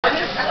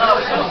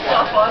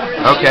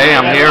Okay,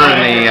 I'm here in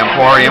the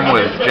Emporium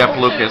with Jeff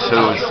Lucas,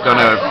 who's going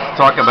to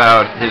talk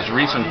about his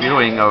recent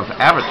viewing of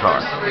Avatar.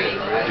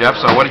 Jeff,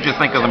 so what did you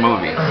think of the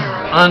movie?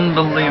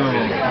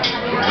 Unbelievable.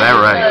 Is that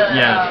right?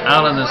 Yeah,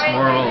 out of this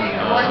world.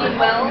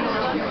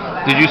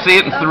 Did you see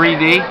it in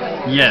 3D?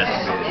 Yes.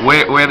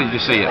 Where did you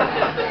see it?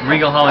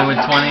 Regal Hollywood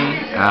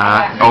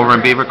 20. Over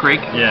in Beaver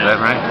Creek? Yeah. Is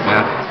that right?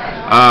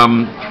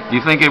 Yeah. Do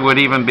you think it would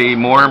even be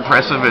more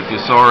impressive if you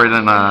saw it in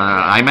an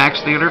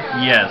IMAX theater?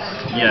 Yes.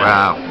 Yes.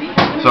 Wow.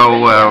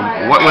 So,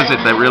 what was it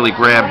that really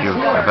grabbed you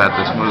about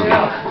this movie?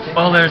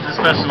 Well, there's the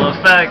special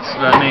effects,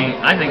 but I mean,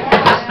 I think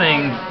this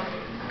thing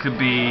could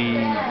be,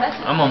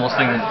 I'm almost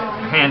thinking,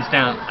 hands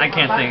down, I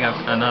can't think of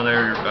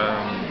another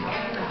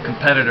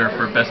competitor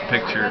for Best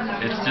Picture.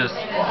 It's just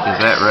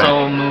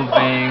so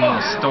moving, the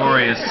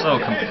story is so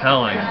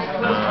compelling.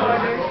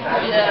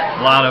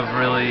 A lot of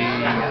really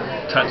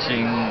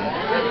touching,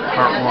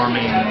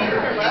 heartwarming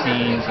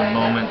scenes and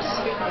moments.